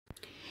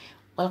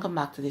Welcome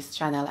back to this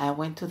channel. I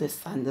went to the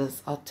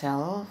Sanders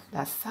Hotel,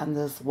 that's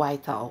Sanders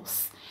White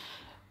House,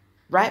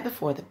 right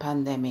before the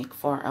pandemic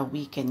for a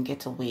weekend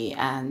getaway,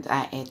 and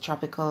I ate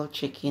tropical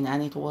chicken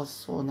and it was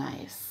so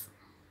nice.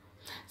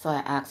 So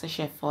I asked the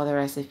chef for the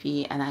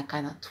recipe and I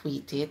kind of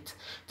tweaked it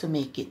to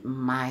make it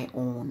my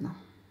own.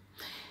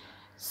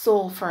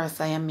 So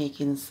first I am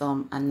making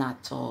some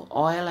annotto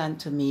oil, and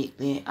to make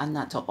the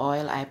annotto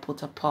oil I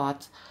put a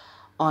pot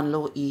on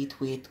low heat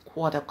with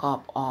quarter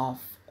cup of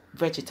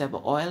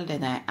vegetable oil.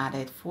 Then I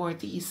added 4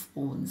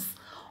 teaspoons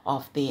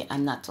of the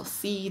annatto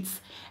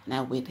seeds and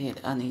I waited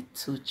on it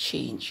to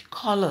change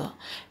color.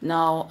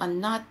 Now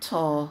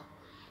annatto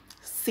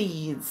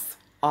seeds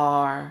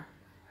are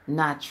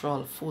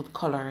natural food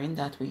coloring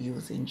that we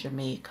use in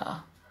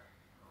Jamaica,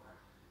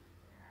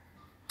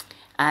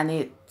 and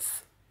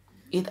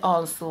it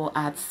also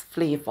adds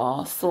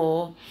flavor.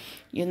 So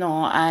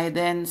I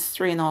then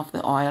strain off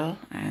the oil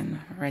and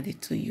ready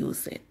to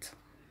use it.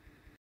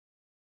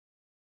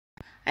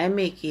 I'm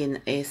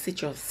making a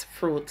citrus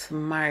fruit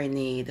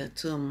marinade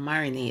to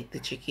marinate the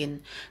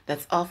chicken.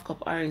 That's half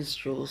cup orange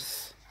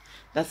juice.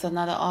 That's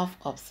another half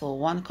cup. So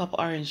 1 cup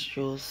orange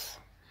juice,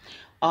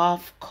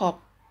 half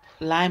cup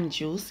lime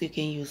juice. You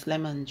can use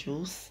lemon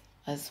juice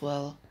as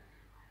well.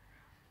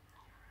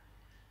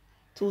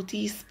 2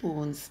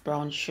 teaspoons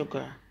brown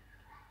sugar,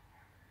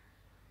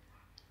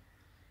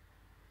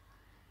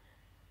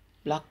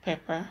 black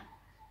pepper,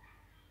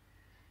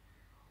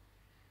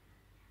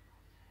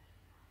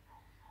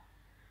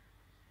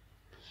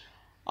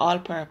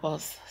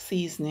 all-purpose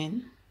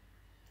seasoning,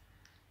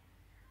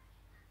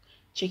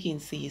 chicken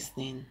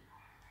seasoning,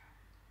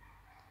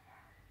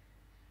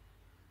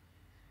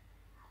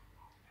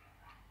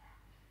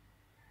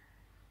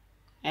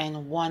 and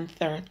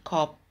 1/3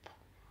 cup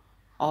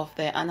of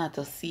the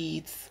annatto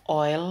seeds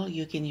oil.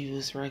 You can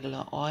use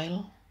regular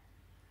oil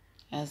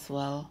as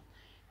well.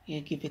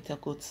 You give it a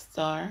good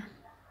stir.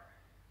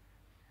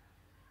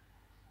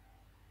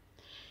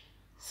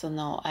 So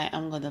now I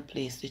am going to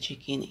place the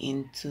chicken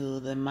into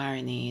the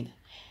marinade.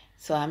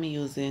 So I'm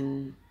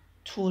using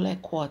 2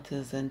 leg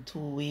quarters and 2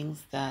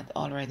 wings that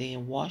already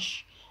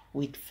wash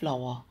with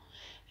flour.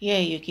 Yeah,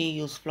 you can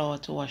use flour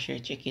to wash your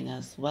chicken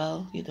as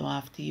well. You don't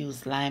have to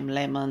use lime,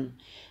 lemon,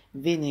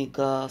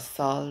 vinegar,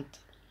 salt.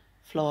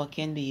 Flour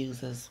can be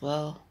used as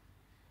well.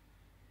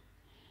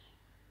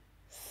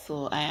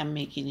 So I am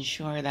making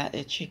sure that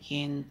the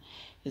chicken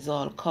is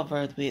all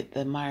covered with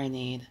the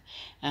marinade,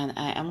 and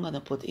I am going to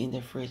put in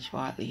the fridge for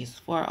at least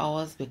 4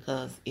 hours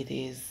because it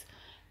is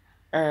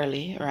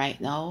early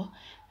right now,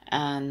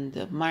 and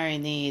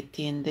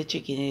marinating the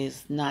chicken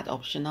is not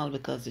optional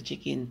because the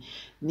chicken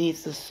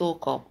needs to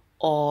soak up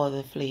all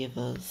the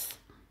flavors.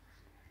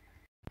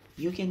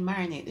 You can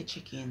marinate the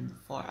chicken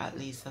for at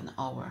least an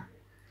hour.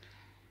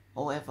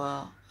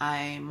 However,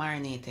 I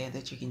marinated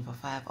the chicken for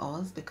 5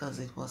 hours because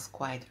it was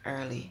quite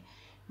early.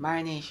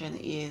 Marination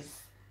is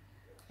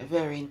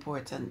very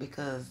important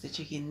because the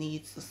chicken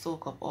needs to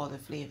soak up all the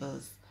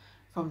flavors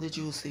from the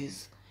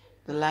juices,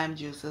 the lime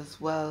juice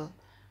as well,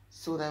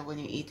 so that when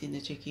you're eating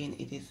the chicken,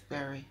 it is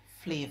very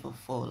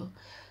flavorful.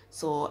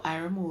 So I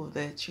remove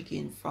the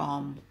chicken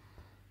from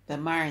the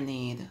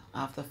marinade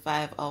after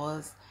 5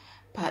 hours,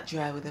 pat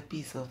dry with a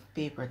piece of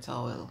paper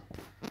towel.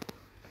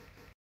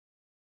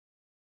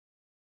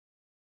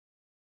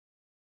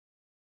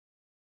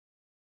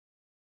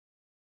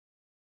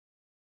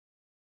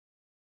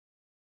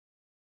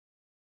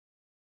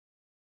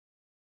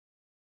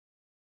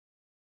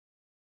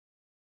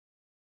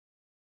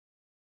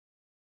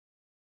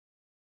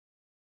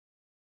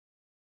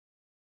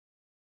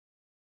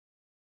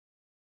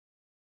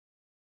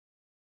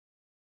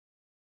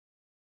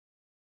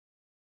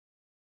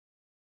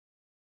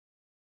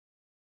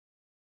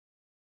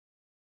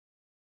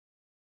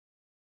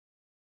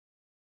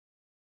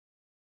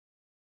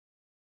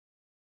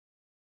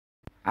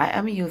 I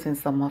am using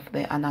some of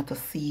the annatto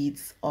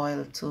seeds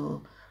oil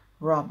to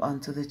rub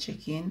onto the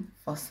chicken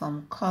for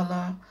some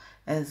color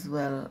as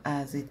well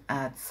as it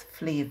adds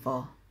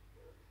flavor.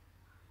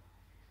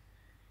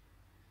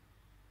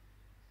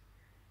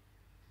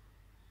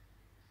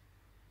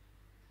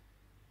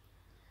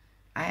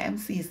 I am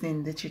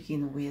seasoning the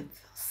chicken with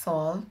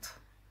salt,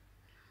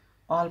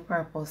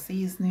 all-purpose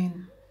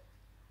seasoning,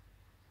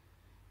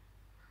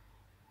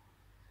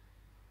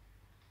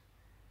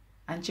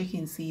 and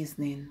chicken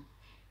seasoning.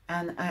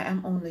 And I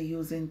am only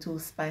using 2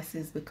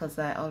 spices because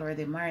I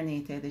already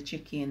marinated the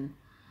chicken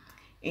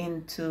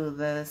into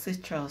the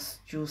citrus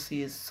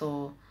juices,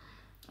 so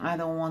I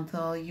don't want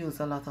to use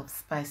a lot of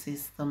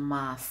spices to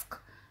mask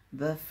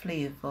the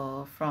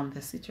flavor from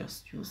the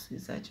citrus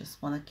juices. I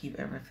just want to keep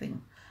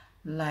everything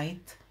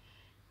light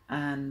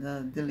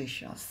and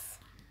delicious.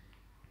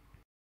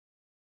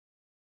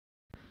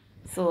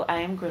 So I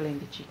am grilling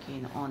the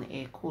chicken on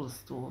a cool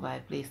stove. I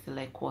placed the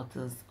leg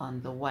quarters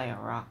on the wire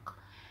rack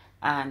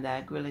and I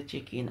grill the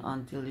chicken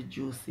until the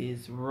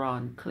juices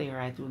run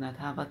clear. I do not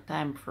have a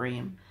time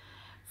frame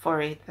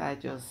for it. I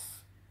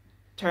just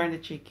turn the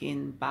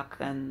chicken back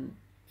and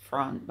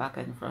front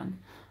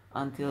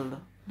until the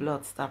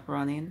blood stop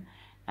running.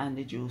 and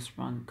the juice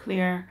run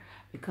clear,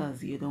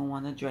 because you don't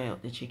want to dry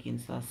out the chicken.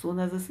 So as soon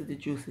as you see the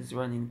juice is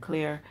running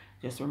clear,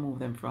 just remove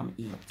them from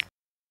heat.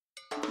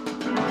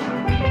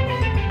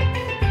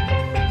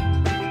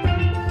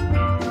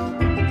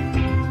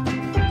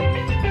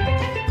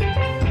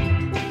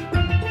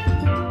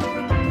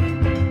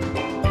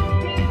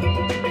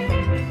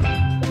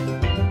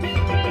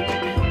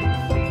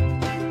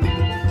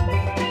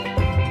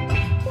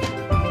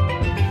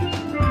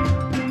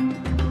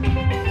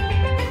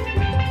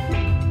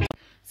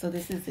 So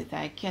this is it.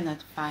 I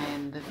cannot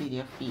find the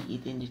video of me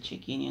eating the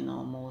chicken. You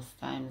know, most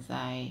times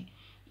I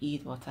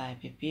eat what I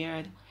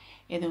prepared.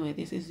 Anyway,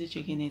 this is the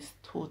chicken. It's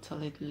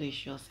totally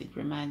delicious. It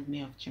reminds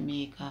me of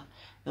Jamaica,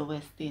 the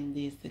West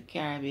Indies, the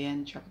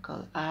Caribbean,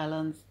 tropical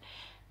islands.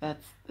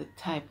 That's the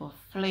type of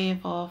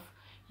flavor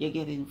you're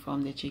getting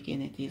from the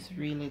chicken. It is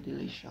really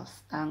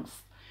delicious. Thanks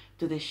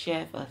to the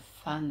chef at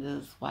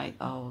Sanders White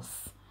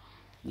House.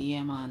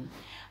 Yeah, man.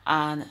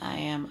 And I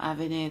am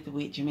having it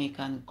with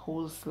Jamaican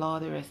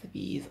coleslaw. The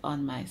recipe is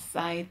on my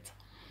site.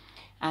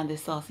 And the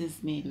sauce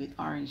is made with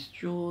orange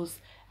juice,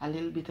 a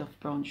little bit of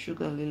brown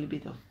sugar, a little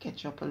bit of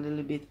ketchup, a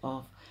little bit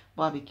of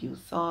barbecue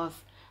sauce,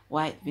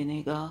 white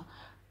vinegar,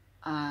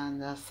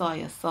 and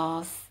soy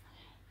sauce.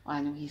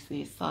 And we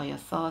say soy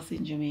sauce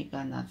in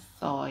Jamaica, not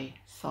soy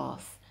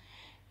sauce.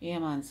 Yeah,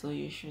 man. So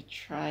you should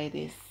try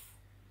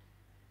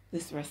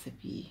this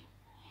recipe.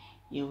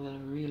 You will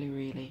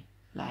really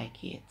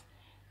like it.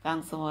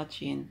 Thanks for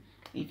watching.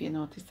 If you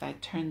notice, I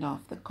turned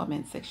off the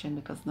comment section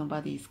because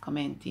nobody is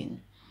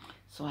commenting,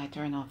 so I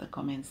turned off the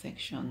comment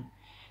section.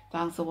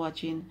 Thanks for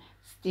watching.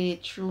 Stay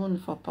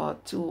tuned for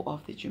part 2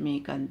 of the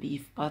Jamaican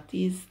beef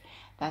patties.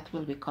 That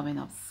will be coming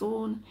up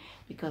soon,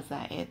 because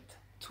I ate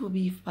 2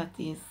 beef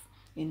patties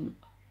in,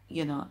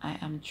 you know, I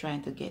am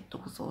trying to get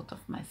those out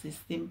of my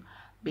system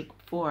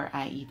before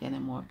I eat any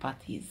more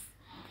patties.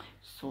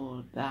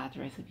 So that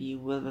recipe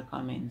will be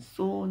coming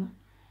soon.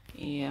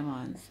 Yeah,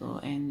 man. So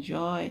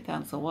enjoy.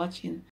 Thanks for watching.